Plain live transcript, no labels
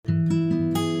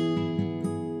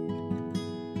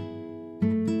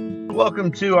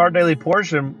Welcome to Our Daily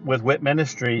Portion with WIT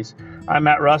Ministries. I'm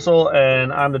Matt Russell,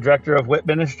 and I'm the director of WIT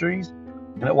Ministries.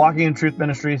 And at Walking in Truth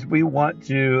Ministries, we want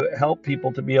to help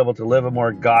people to be able to live a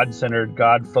more God-centered,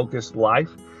 God-focused life,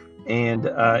 and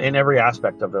in every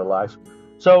aspect of their life.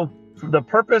 So the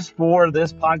purpose for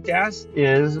this podcast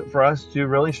is for us to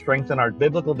really strengthen our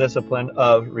biblical discipline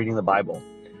of reading the Bible.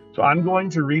 So I'm going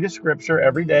to read a scripture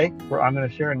every day where I'm going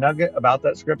to share a nugget about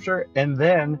that scripture, and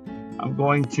then I'm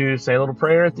going to say a little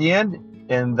prayer at the end,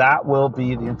 and that will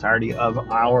be the entirety of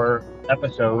our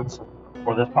episodes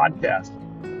for this podcast.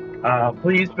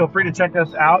 Please feel free to check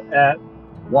us out at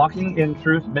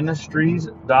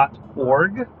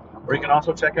walkingintruthministries.org, or you can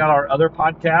also check out our other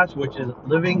podcast, which is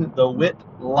Living the WIT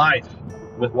Life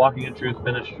with Walking in Truth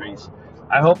Ministries.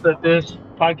 I hope that this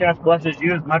podcast blesses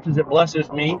you as much as it blesses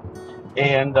me.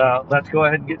 And let's go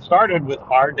ahead and get started with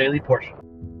our daily portion.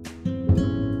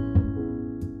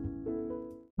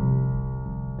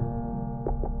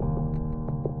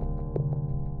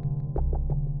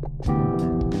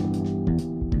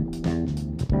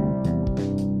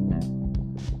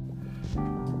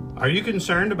 Are you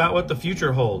concerned about what the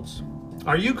future holds?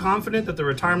 Are you confident that the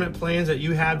retirement plans that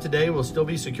you have today will still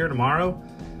be secure tomorrow?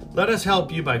 Let us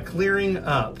help you by clearing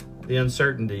up the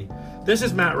uncertainty. This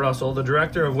is Matt Russell, the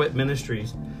director of WIT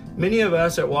Ministries. Many of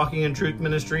us at Walking in Truth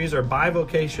Ministries are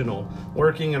bivocational,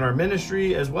 working in our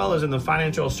ministry as well as in the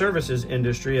financial services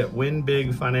industry at Win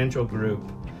Big Financial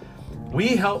Group. We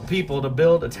help people to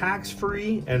build a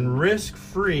tax-free and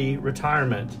risk-free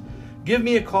retirement. Give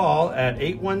me a call at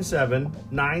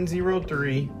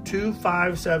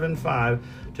 817-903-2575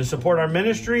 to support our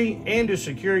ministry and to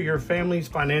secure your family's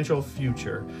financial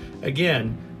future.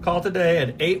 Again, call today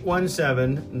at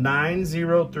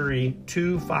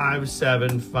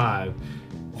 817-903-2575.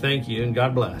 Thank you and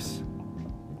God bless.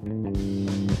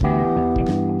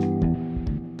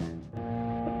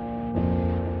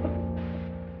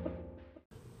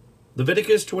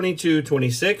 Leviticus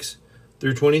 22:26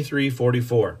 through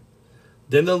 23:44.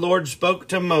 Then the Lord spoke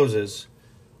to Moses,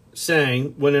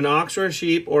 saying, when an ox or a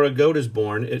sheep or a goat is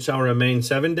born, it shall remain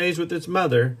 7 days with its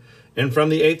mother, and from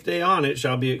the 8th day on it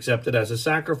shall be accepted as a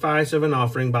sacrifice of an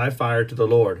offering by fire to the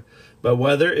Lord. But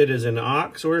whether it is an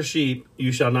ox or a sheep,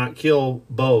 you shall not kill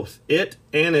both it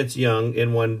and its young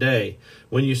in 1 day.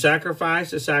 When you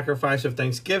sacrifice a sacrifice of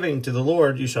thanksgiving to the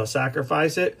Lord, you shall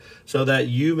sacrifice it so that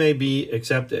you may be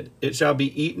accepted. It shall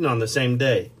be eaten on the same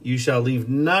day. You shall leave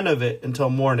none of it until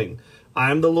morning. I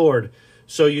am the Lord.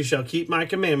 So you shall keep my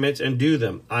commandments and do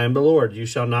them. I am the Lord. You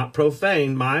shall not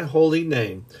profane my holy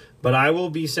name. But I will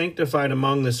be sanctified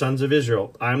among the sons of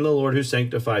Israel. I am the Lord who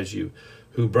sanctifies you,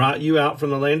 who brought you out from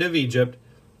the land of Egypt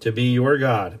to be your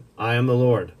God. I am the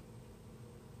Lord.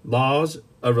 Laws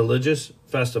of religious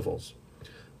festivals.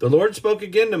 The Lord spoke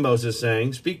again to Moses,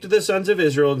 saying, speak to the sons of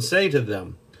Israel and say to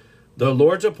them, the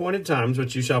Lord's appointed times,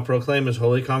 which you shall proclaim as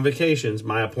holy convocations,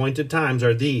 my appointed times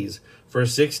are these. For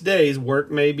 6 days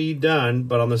work may be done,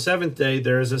 but on the 7th day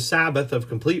there is a Sabbath of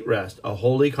complete rest, a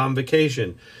holy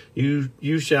convocation.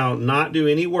 You shall not do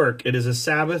any work. It is a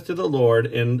Sabbath to the Lord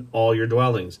in all your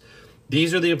dwellings.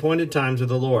 These are the appointed times of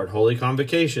the Lord, holy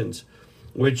convocations,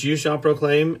 which you shall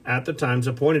proclaim at the times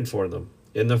appointed for them.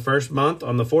 In the first month,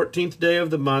 on the 14th day of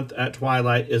the month at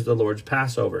twilight, is the Lord's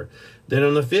Passover. Then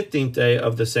on the 15th day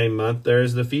of the same month, there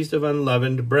is the feast of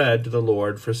unleavened bread to the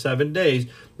Lord. For 7 days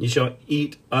you shall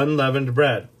eat unleavened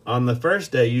bread. On the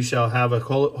first day you shall have a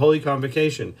holy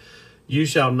convocation. You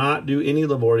shall not do any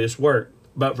laborious work.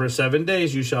 But for 7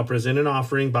 days you shall present an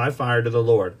offering by fire to the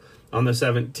Lord. On the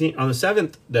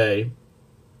 7th day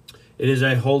it is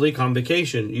a holy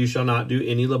convocation. You shall not do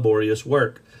any laborious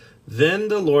work. Then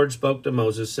the Lord spoke to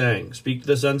Moses, saying, speak to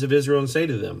the sons of Israel and say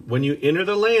to them, when you enter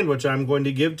the land which I am going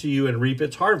to give to you and reap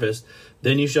its harvest,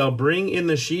 then you shall bring in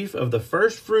the sheaf of the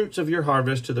first fruits of your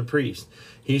harvest to the priest.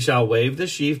 He shall wave the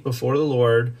sheaf before the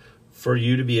Lord for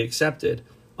you to be accepted.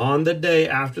 On the day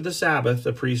after the Sabbath,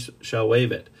 the priest shall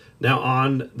wave it. Now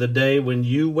on the day when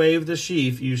you wave the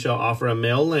sheaf, you shall offer a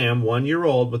male lamb 1 year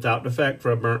old without defect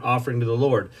for a burnt offering to the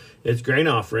Lord. Its grain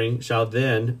offering shall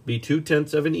then be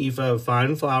 2/10 of an ephah of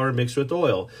fine flour mixed with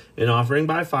oil, an offering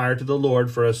by fire to the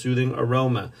Lord for a soothing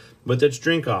aroma, with its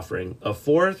drink offering,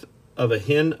 1/4 of a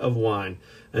hin of wine.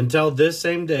 Until this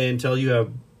same day, until you have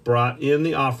brought in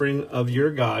the offering of your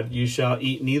God, you shall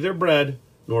eat neither bread,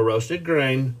 nor roasted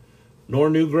grain, nor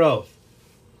new growth.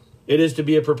 It is to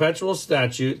be a perpetual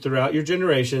statute throughout your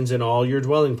generations in all your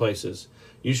dwelling places.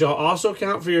 You shall also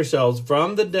count for yourselves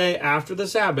from the day after the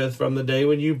Sabbath, from the day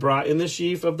when you brought in the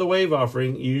sheaf of the wave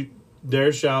offering,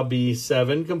 there shall be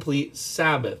 7 complete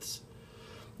Sabbaths.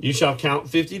 You shall count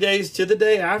 50 days to the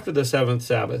day after the 7th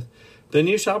Sabbath. Then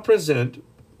you shall present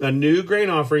a new grain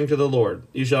offering to the Lord.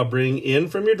 You shall bring in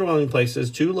from your dwelling places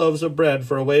 2 loaves of bread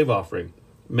for a wave offering,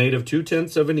 made of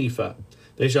 2/10 of an ephah.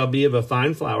 They shall be of a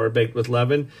fine flour, baked with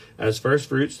leaven, as first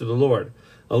fruits to the Lord.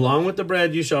 Along with the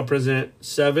bread you shall present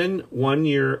 7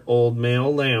 one-year-old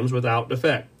male lambs without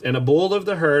defect, and a bull of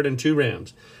the herd and 2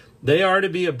 rams. They are to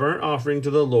be a burnt offering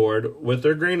to the Lord, with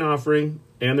their grain offering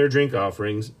and their drink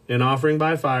offerings, an offering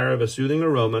by fire of a soothing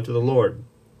aroma to the Lord.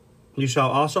 You shall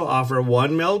also offer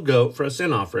 1 male goat for a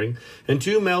sin offering, and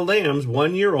 2 male lambs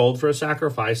 1 year old for a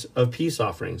sacrifice of peace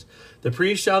offerings. The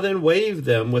priest shall then wave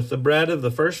them with the bread of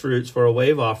the first fruits for a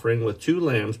wave offering with 2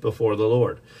 lambs before the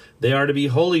Lord. They are to be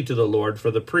holy to the Lord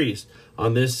for the priest.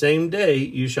 On this same day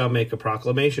you shall make a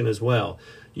proclamation as well.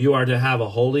 You are to have a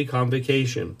holy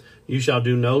convocation. You shall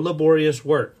do no laborious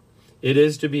work. It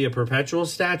is to be a perpetual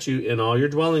statute in all your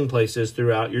dwelling places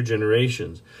throughout your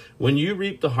generations. When you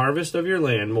reap the harvest of your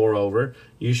land, moreover,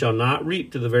 you shall not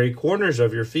reap to the very corners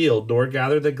of your field, nor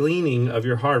gather the gleaning of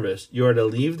your harvest. You are to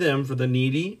leave them for the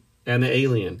needy and the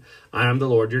alien. I am the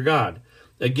Lord your God.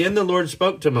 Again the Lord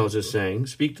spoke to Moses, saying,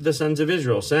 Speak to the sons of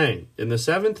Israel, saying, In the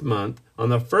 7th month, on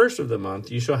the 1st of the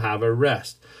month, you shall have a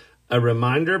rest, a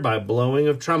reminder by blowing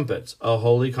of trumpets, a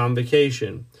holy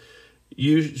convocation.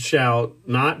 You shall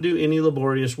not do any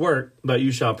laborious work, but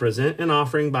you shall present an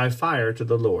offering by fire to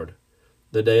the Lord.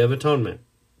 The Day of Atonement.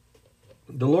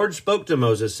 The Lord spoke to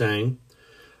Moses, saying,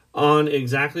 On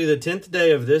exactly the 10th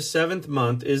day of this 7th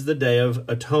month is the Day of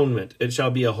Atonement. It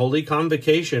shall be a holy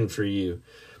convocation for you.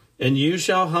 And you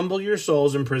shall humble your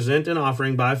souls and present an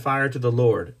offering by fire to the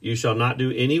Lord. You shall not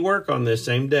do any work on this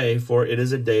same day, for it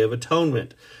is a day of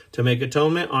atonement, to make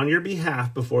atonement on your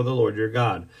behalf before the Lord your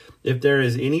God. If there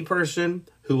is any person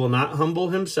who will not humble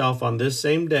himself on this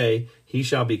same day, he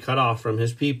shall be cut off from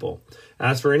his people.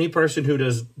 As for any person who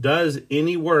does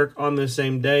any work on the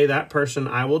same day, that person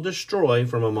I will destroy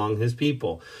from among his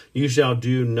people. You shall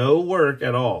do no work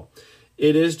at all.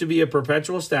 It is to be a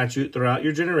perpetual statute throughout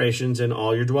your generations in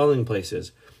all your dwelling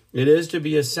places. It is to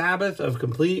be a Sabbath of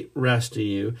complete rest to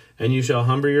you, and you shall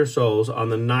humble your souls on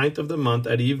the 9th of the month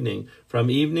at evening.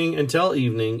 From evening until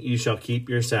evening you shall keep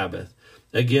your Sabbath.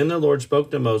 Again the Lord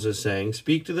spoke to Moses, saying,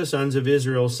 Speak to the sons of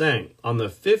Israel, saying, On the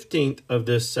 15th of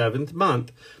this 7th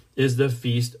month is the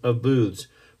Feast of Booths,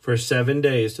 for 7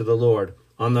 days to the Lord.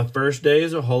 On the 1st day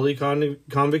is a holy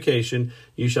convocation.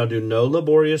 You shall do no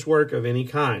laborious work of any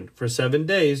kind. For 7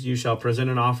 days you shall present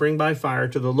an offering by fire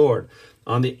to the Lord.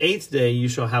 On the 8th day you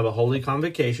shall have a holy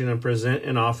convocation and present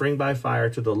an offering by fire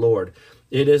to the Lord.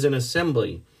 It is an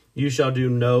assembly. You shall do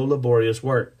no laborious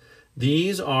work.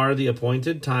 These are the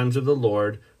appointed times of the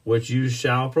Lord, which you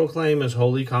shall proclaim as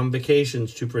holy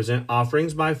convocations, to present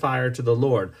offerings by fire to the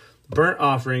Lord, burnt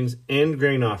offerings and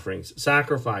grain offerings,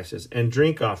 sacrifices and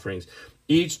drink offerings,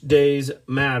 each day's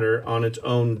matter on its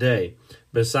own day,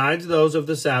 besides those of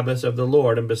the Sabbaths of the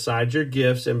Lord, and besides your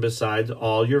gifts, and besides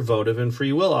all your votive and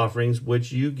free will offerings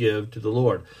which you give to the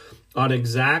Lord. On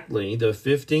exactly the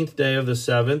 15th day of the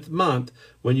 7th month,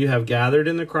 when you have gathered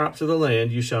in the crops of the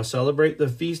land, you shall celebrate the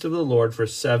feast of the Lord for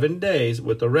 7 days,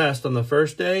 with a rest on the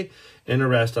 1st day and a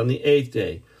rest on the 8th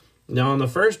day. Now on the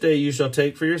 1st day you shall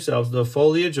take for yourselves the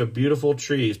foliage of beautiful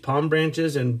trees, palm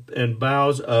branches and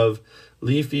boughs of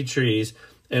leafy trees,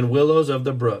 and willows of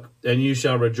the brook, and you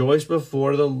shall rejoice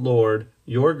before the Lord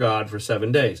your God for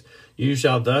 7 days. You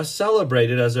shall thus celebrate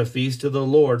it as a feast to the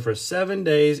Lord for 7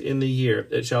 days in the year.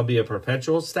 It shall be a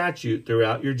perpetual statute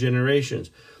throughout your generations.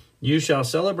 You shall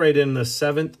celebrate it in the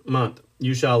 7th month.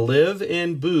 You shall live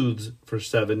in booths for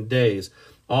 7 days.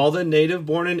 All the native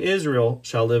born in Israel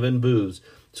shall live in booths,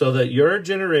 so that your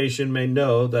generation may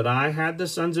know that I had the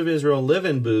sons of Israel live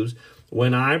in booths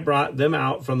when I brought them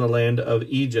out from the land of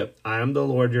Egypt. I am the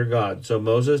Lord your God. So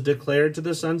Moses declared to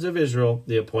the sons of Israel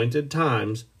the appointed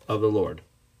times of the Lord.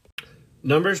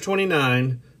 Numbers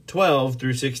 29, 12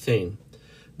 through 16.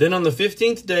 Then on the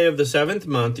 15th day of the 7th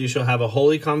month you shall have a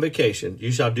holy convocation.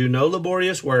 You shall do no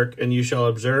laborious work, and you shall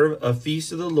observe a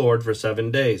feast of the Lord for 7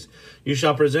 days. You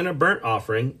shall present a burnt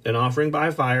offering, an offering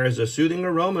by fire as a soothing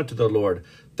aroma to the Lord,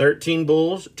 13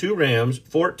 bulls, 2 rams,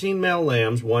 14 male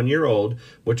lambs 1 year old,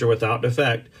 which are without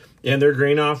defect, and their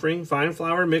grain offering, fine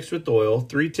flour mixed with oil,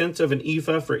 3/10 of an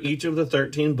ephah for each of the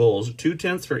 13 bulls,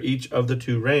 2/10 for each of the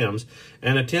 2 rams,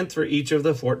 and 1/10 for each of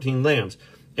the 14 lambs,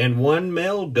 and 1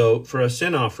 male goat for a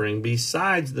sin offering,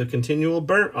 besides the continual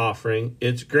burnt offering,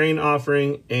 its grain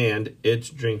offering, and its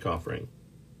drink offering.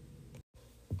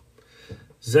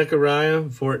 Zechariah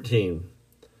 14.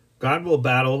 God will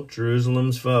battle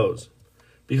Jerusalem's foes.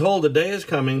 Behold, a day is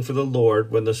coming for the Lord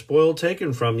when the spoil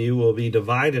taken from you will be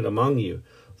divided among you.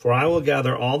 For I will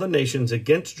gather all the nations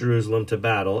against Jerusalem to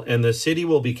battle, and the city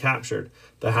will be captured,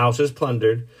 the houses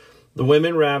plundered, the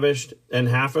women ravished, and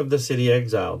half of the city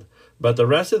exiled. But the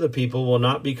rest of the people will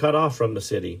not be cut off from the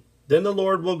city. Then the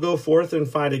Lord will go forth and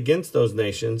fight against those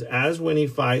nations, as when he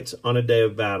fights on a day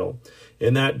of battle.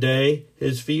 In that day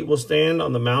his feet will stand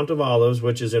on the Mount of Olives,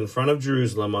 which is in front of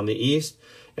Jerusalem on the east,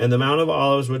 and the Mount of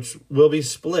Olives, which will be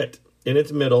split in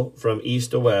its middle from east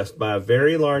to west by a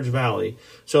very large valley,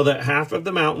 so that half of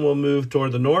the mountain will move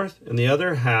toward the north, and the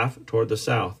other half toward the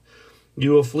south.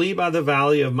 You will flee by the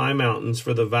valley of my mountains,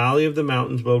 for the valley of the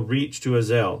mountains will reach to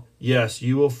Azel. Yes,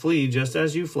 you will flee just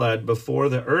as you fled before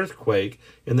the earthquake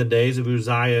in the days of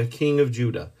Uzziah, king of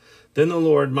Judah. Then the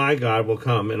Lord my God will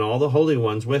come, and all the holy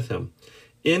ones with him.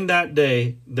 In that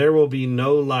day there will be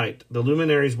no light. The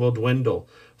luminaries will dwindle,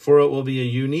 for it will be a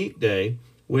unique day,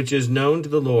 which is known to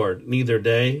the Lord, neither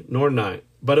day nor night.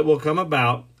 But it will come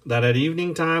about that at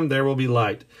evening time there will be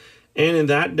light. And in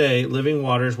that day living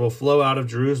waters will flow out of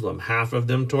Jerusalem, half of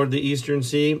them toward the eastern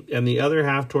sea, and the other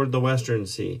half toward the western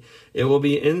sea. It will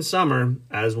be in summer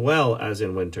as well as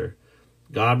in winter.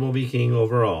 God will be king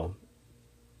over all.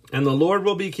 And the Lord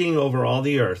will be king over all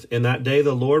the earth. In that day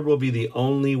the Lord will be the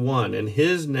only one, and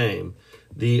his name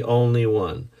the only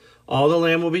one. All the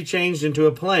land will be changed into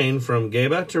a plain from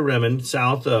Geba to Rimmon,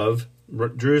 south of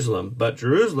Jerusalem. But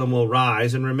Jerusalem will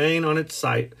rise and remain on its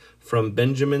site from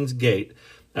Benjamin's gate,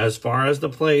 as far as the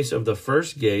place of the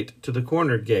first gate to the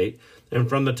corner gate, and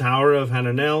from the tower of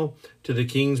Hananel to the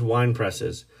king's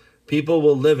winepresses. People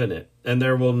will live in it, and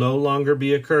there will no longer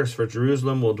be a curse, for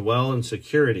Jerusalem will dwell in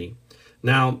security.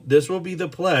 Now, this will be the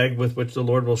plague with which the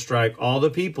Lord will strike all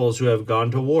the peoples who have gone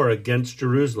to war against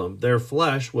Jerusalem. Their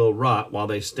flesh will rot while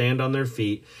they stand on their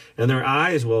feet, and their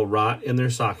eyes will rot in their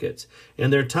sockets,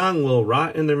 and their tongue will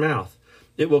rot in their mouth.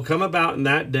 It will come about in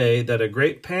that day that a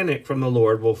great panic from the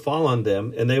Lord will fall on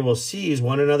them, and they will seize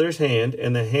one another's hand,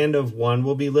 and the hand of one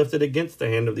will be lifted against the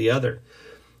hand of the other.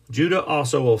 Judah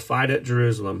also will fight at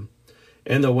Jerusalem,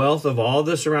 and the wealth of all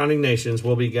the surrounding nations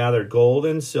will be gathered, gold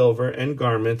and silver and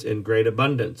garments in great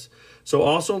abundance. So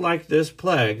also like this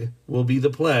plague will be the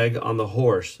plague on the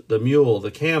horse, the mule, the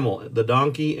camel, the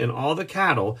donkey, and all the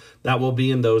cattle that will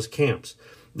be in those camps.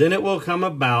 Then it will come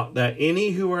about that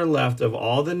any who are left of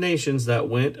all the nations that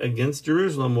went against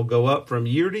Jerusalem will go up from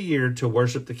year to year to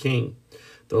worship the King,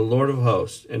 the Lord of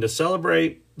hosts, and to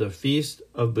celebrate the Feast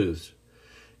of Booths.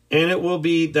 And it will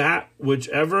be that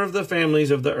whichever of the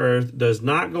families of the earth does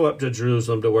not go up to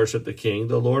Jerusalem to worship the King,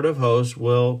 the Lord of hosts,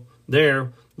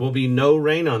 there will be no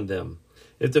rain on them.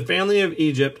 If the family of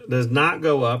Egypt does not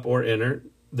go up or enter,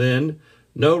 then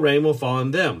no rain will fall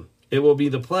on them. It will be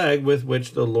the plague with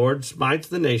which the Lord smites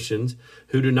the nations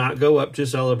who do not go up to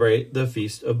celebrate the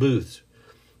Feast of Booths.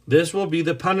 This will be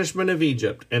the punishment of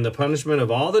Egypt, and the punishment of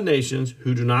all the nations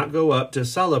who do not go up to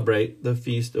celebrate the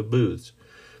Feast of Booths.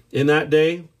 In that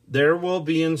day there will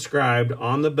be inscribed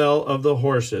on the belt of the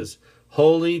horses,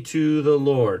 Holy to the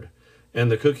Lord.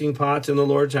 And the cooking pots in the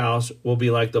Lord's house will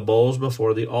be like the bowls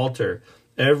before the altar.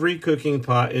 Every cooking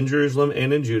pot in Jerusalem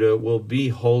and in Judah will be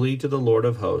holy to the Lord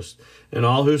of hosts. And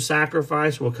all who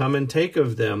sacrifice will come and take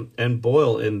of them and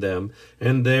boil in them.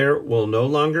 And there will no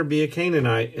longer be a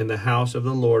Canaanite in the house of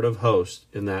the Lord of hosts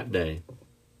in that day.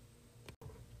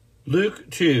 Luke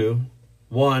 2,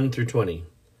 1 through 20.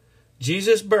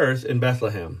 Jesus' birth in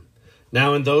Bethlehem.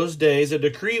 Now in those days a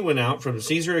decree went out from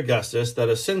Caesar Augustus that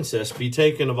a census be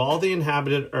taken of all the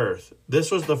inhabited earth.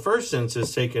 This was the first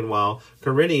census taken while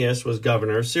Quirinius was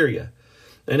governor of Syria.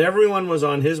 And everyone was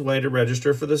on his way to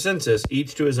register for the census,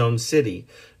 each to his own city.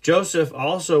 Joseph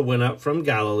also went up from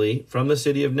Galilee, from the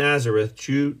city of Nazareth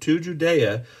to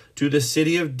Judea, to the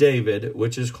city of David,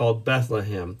 which is called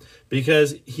Bethlehem,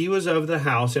 because he was of the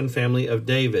house and family of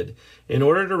David, in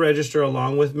order to register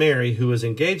along with Mary, who was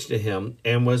engaged to him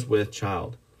and was with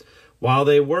child. While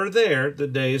they were there, the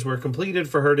days were completed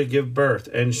for her to give birth,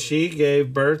 and she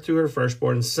gave birth to her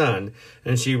firstborn son,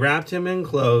 and she wrapped him in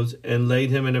clothes and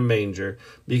laid him in a manger,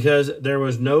 because there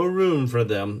was no room for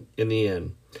them in the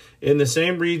inn. In the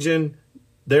same region,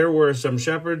 there were some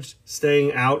shepherds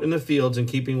staying out in the fields and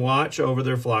keeping watch over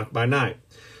their flock by night.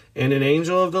 And an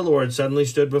angel of the Lord suddenly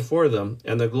stood before them,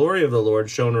 and the glory of the Lord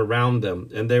shone around them,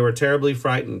 and they were terribly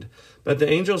frightened. But the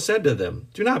angel said to them,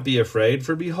 "Do not be afraid,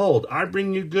 for behold, I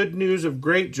bring you good news of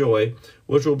great joy,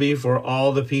 which will be for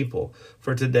all the people.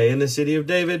 For today in the city of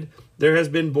David there has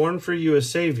been born for you a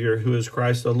Savior, who is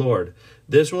Christ the Lord.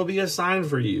 This will be a sign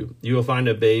for you. You will find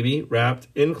a baby wrapped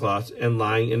in cloths and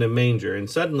lying in a manger." And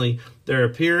suddenly there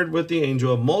appeared with the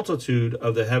angel a multitude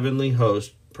of the heavenly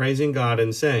host, praising God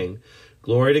and saying,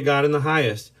 "Glory to God in the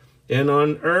highest, and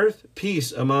on earth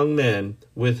peace among men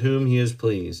with whom he is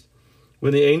pleased.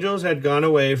 When the angels had gone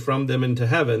away from them into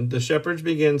heaven, the shepherds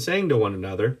began saying to one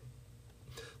another,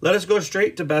 Let us go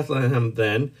straight to Bethlehem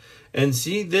then, and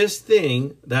see this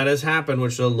thing that has happened,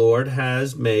 which the Lord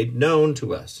has made known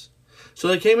to us. So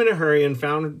they came in a hurry and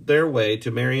found their way to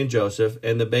Mary and Joseph,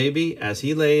 and the baby as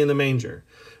he lay in the manger.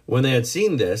 When they had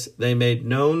seen this, they made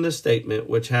known the statement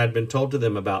which had been told to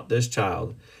them about this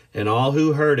child. And all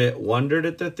who heard it wondered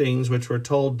at the things which were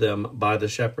told them by the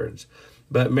shepherds.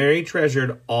 But Mary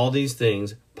treasured all these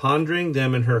things, pondering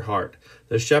them in her heart.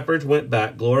 The shepherds went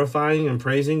back, glorifying and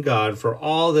praising God for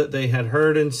all that they had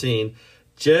heard and seen,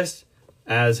 just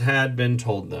as had been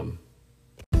told them.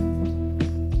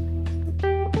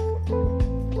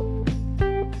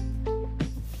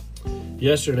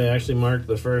 Yesterday actually marked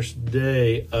the first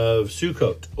day of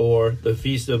Sukkot, or the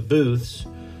Feast of Booths,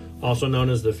 also known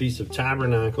as the Feast of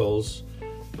Tabernacles.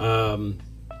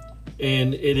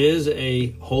 And it is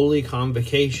a holy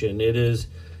convocation. It is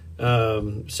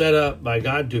set up by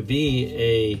God to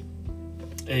be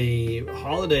a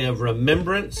holiday of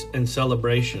remembrance and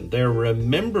celebration. They're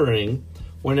remembering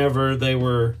whenever they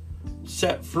were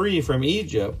set free from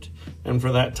Egypt. And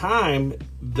for that time,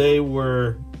 they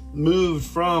were moved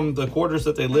from the quarters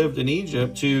that they lived in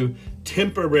Egypt to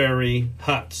temporary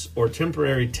huts or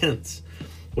temporary tents,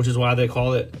 which is why they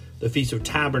call it the Feast of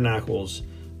Tabernacles,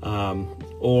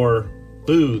 or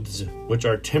booths, which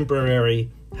are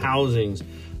temporary housings.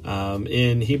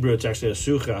 In Hebrew, it's actually a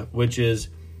sukkah, which is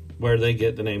where they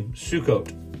get the name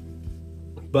Sukkot.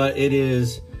 But it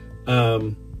is,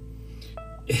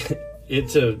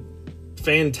 it's a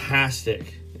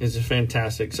fantastic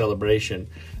celebration.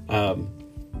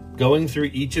 Going through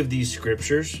each of these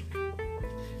scriptures,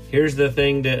 here's the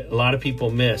thing that a lot of people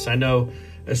miss. I know,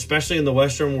 especially in the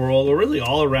Western world, or really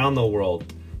all around the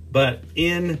world, but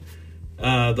in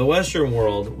the Western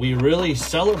world, we really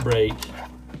celebrate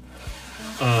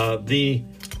the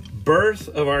birth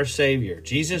of our Savior,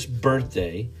 Jesus'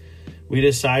 birthday. We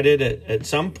decided at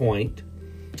some point,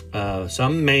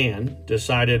 some man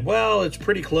decided, well, it's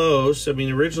pretty close. I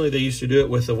mean, originally they used to do it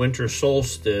with the winter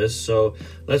solstice, so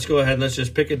let's go ahead and let's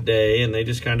just pick a day, and they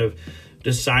just kind of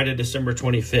decided December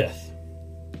 25th.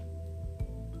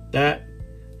 That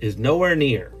is nowhere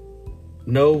near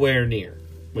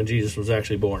when Jesus was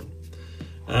actually born.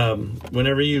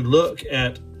 Whenever you look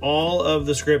at all of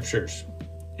the scriptures,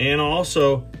 and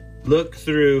also look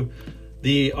through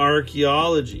the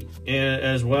archaeology and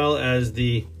as well as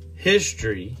the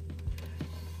history,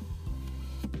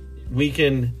 we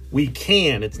can,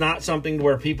 it's not something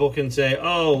where people can say,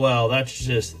 oh, well, that's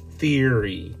just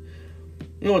theory.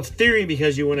 No, it's theory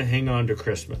because you want to hang on to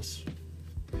Christmas.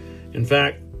 In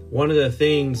fact, one of the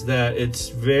things that it's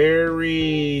a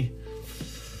very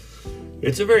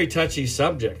touchy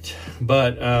subject,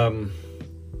 but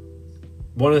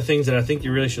one of the things that I think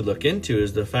you really should look into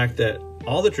is the fact that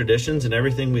all the traditions and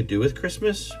everything we do with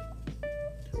Christmas,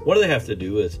 what do they have to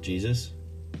do with Jesus?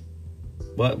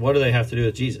 What do they have to do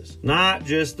with Jesus? Not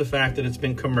just the fact that it's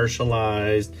been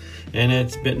commercialized and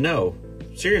it's been, no,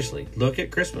 seriously, look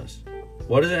at Christmas.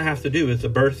 What does it have to do with the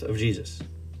birth of Jesus?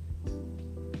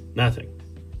 Nothing.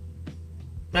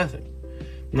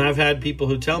 And I've had people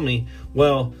who tell me,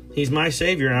 well, he's my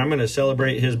Savior and I'm going to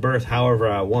celebrate his birth however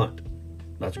I want.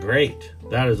 That's great.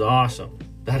 That is awesome.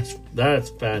 That's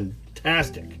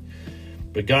fantastic.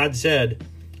 But God said,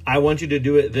 I want you to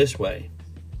do it this way.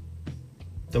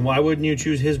 Then why wouldn't you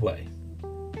choose his way?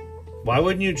 Why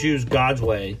wouldn't you choose God's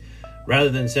way rather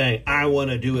than saying, I want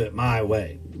to do it my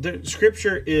way? The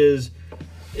scripture is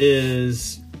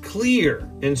clear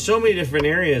in so many different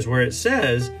areas where it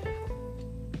says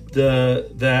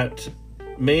that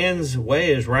man's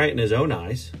way is right in his own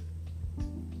eyes.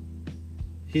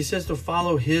 He says to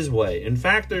follow his way. In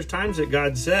fact, there's times that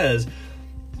God says,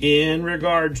 in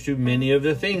regards to many of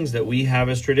the things that we have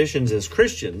as traditions as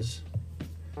Christians,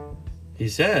 he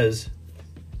says,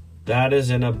 that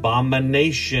is an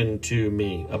abomination to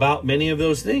me about many of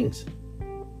those things.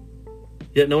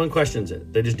 Yet no one questions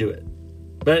it. They just do it.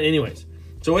 But anyways,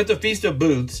 so with the Feast of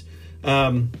Booths,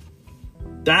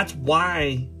 that's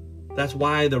why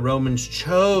the Romans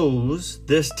chose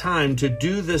this time to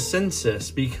do the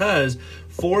census, because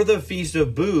for the Feast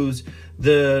of Booths,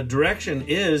 the direction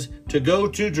is to go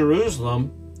to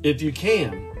Jerusalem if you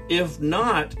can. If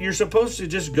not, you're supposed to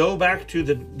just go back to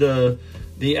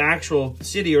the actual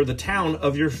city or the town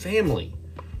of your family.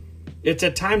 It's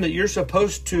a time that you're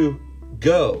supposed to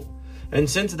go. And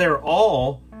since they're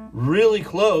all really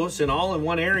close and all in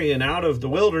one area and out of the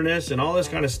wilderness and all this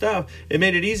kind of stuff, it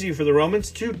made it easy for the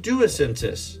Romans to do a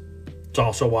census. It's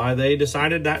also why they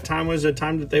decided that time was a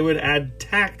time that they would add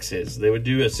taxes. They would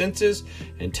do a census,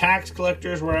 and tax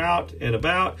collectors were out and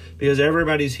about because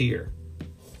everybody's here.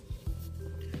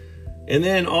 And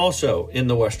then also in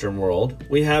the Western world,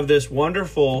 we have this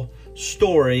wonderful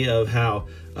story of how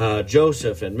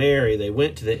Joseph and Mary, they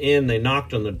went to the inn, they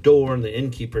knocked on the door, and the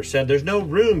innkeeper said, "There's no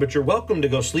room, but you're welcome to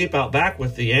go sleep out back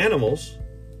with the animals."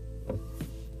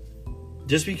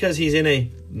 Just because he's in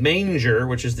a manger,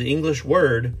 which is the English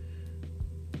word,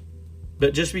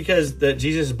 but just because that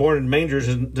Jesus is born in mangers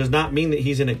does not mean that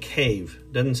he's in a cave.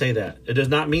 It doesn't say that. It does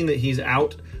not mean that he's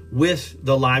out with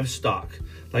the livestock.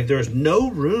 Like there was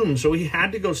no room, so he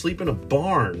had to go sleep in a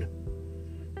barn.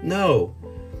 No,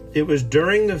 it was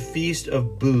during the Feast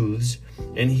of Booths,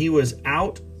 and he was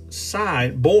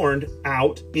born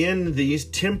out in these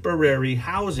temporary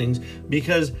housings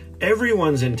because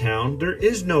everyone's in town. There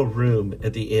is no room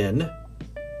at the inn.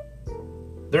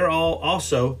 They're all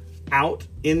also out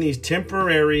in these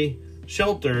temporary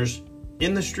shelters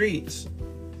in the streets.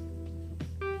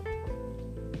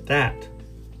 That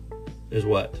is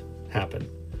what happened.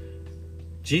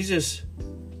 Jesus'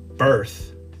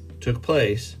 birth took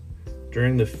place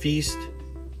during the Feast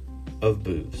of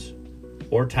Booths,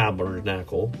 or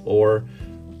Tabernacle, or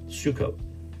Sukkot.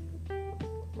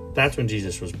 That's when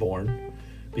Jesus was born,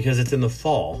 because it's in the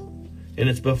fall, and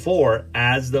it's before,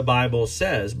 as the Bible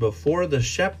says, before the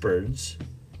shepherds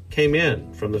came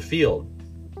in from the field,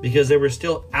 because they were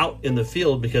still out in the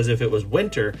field, because if it was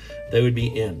winter, they would be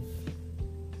in.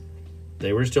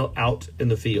 They were still out in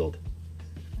the field.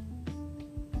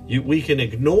 We can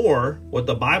ignore what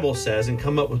the Bible says and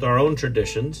come up with our own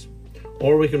traditions,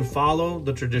 or we can follow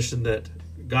the tradition that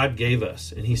God gave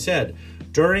us. And he said,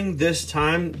 during this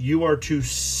time, you are to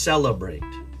celebrate.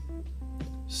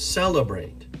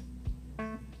 Celebrate.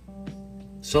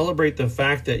 Celebrate the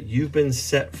fact that you've been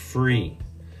set free.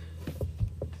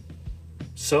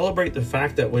 Celebrate the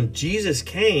fact that when Jesus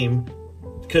came,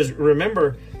 because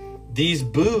remember, these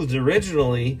booths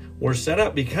originally were set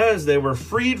up because they were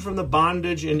freed from the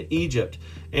bondage in Egypt.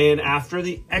 And after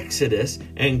the Exodus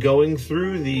and going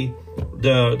through the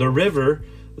river,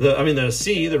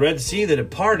 the Red Sea that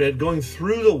had parted, going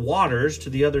through the waters to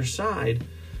the other side,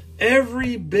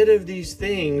 every bit of these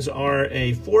things are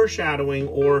a foreshadowing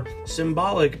or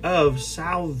symbolic of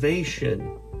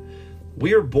salvation.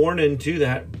 We are born into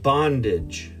that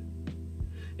bondage.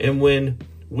 And when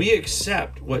we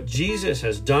accept what Jesus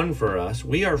has done for us,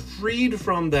 we are freed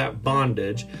from that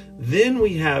bondage. Then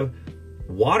we have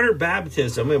water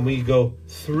baptism, and we go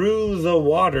through the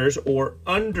waters, or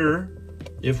under,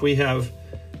 if we have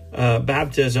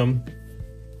baptism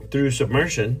through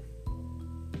submersion.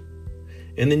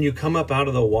 And then you come up out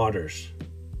of the waters.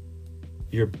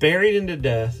 You're buried into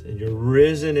death, and you're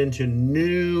risen into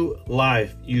new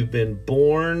life. You've been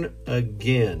born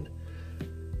again.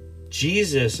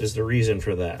 Jesus is the reason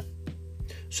for that.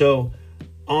 So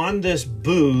on this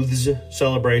Booths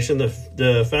celebration,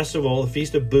 the festival, the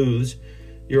Feast of Booths,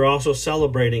 you're also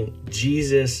celebrating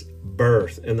Jesus'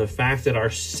 birth and the fact that our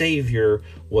Savior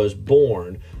was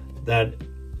born,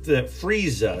 that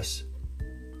frees us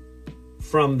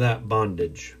from that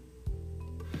bondage.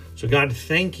 So God,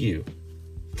 thank you.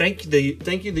 Thank you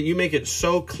that you make it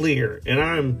so clear.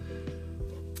 And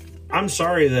I'm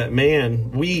sorry that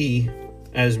we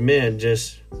as men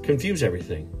just confuse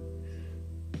everything,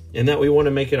 and that we want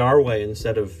to make it our way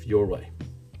instead of your way.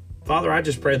 Father, I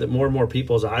just pray that more and more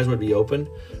people's eyes would be opened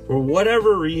for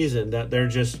whatever reason, that they're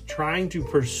just trying to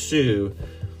pursue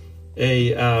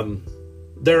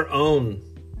their own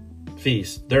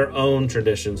feast, their own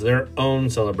traditions, their own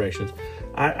celebrations.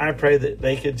 I pray that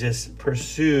they could just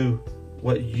pursue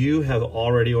what you have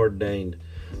already ordained,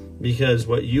 because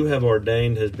what you have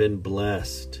ordained has been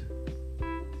blessed.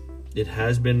 It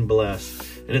has been blessed.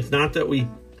 And it's not that we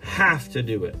have to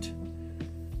do it.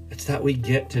 It's that we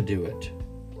get to do it.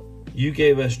 You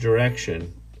gave us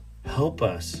direction. Help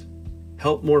us.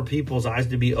 Help more people's eyes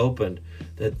to be opened,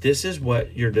 that this is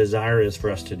what your desire is for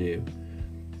us to do.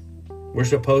 We're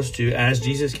supposed to, as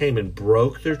Jesus came and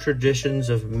broke the traditions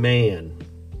of man,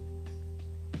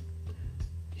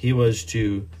 he was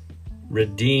to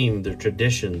redeem the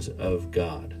traditions of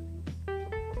God.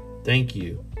 Thank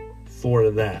you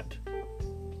for that.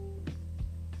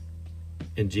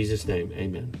 In Jesus' name,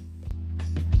 amen.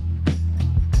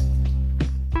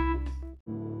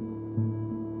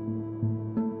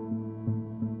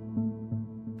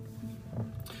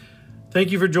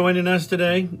 Thank you for joining us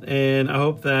today, and I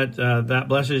hope that that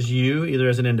blesses you, either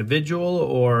as an individual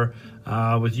or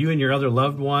with you and your other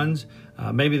loved ones.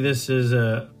 Maybe this is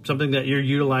something that you're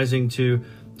utilizing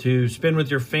to spend with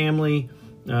your family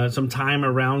some time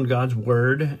around God's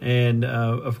Word. And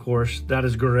of course, that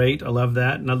is great. I love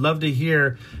that. And I'd love to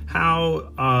hear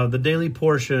how the Daily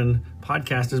Portion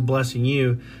podcast is blessing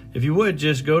you. If you would,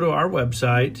 just go to our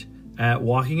website at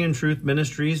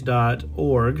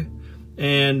walkingintruthministries.org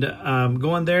and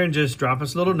go on there and just drop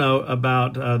us a little note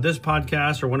about this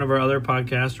podcast or one of our other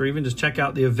podcasts, or even just check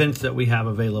out the events that we have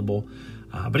available.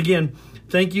 But again,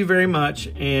 thank you very much,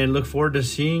 and look forward to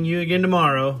seeing you again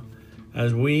tomorrow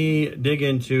as we dig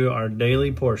into our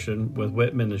daily portion with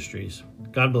WIT Ministries.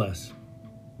 God bless.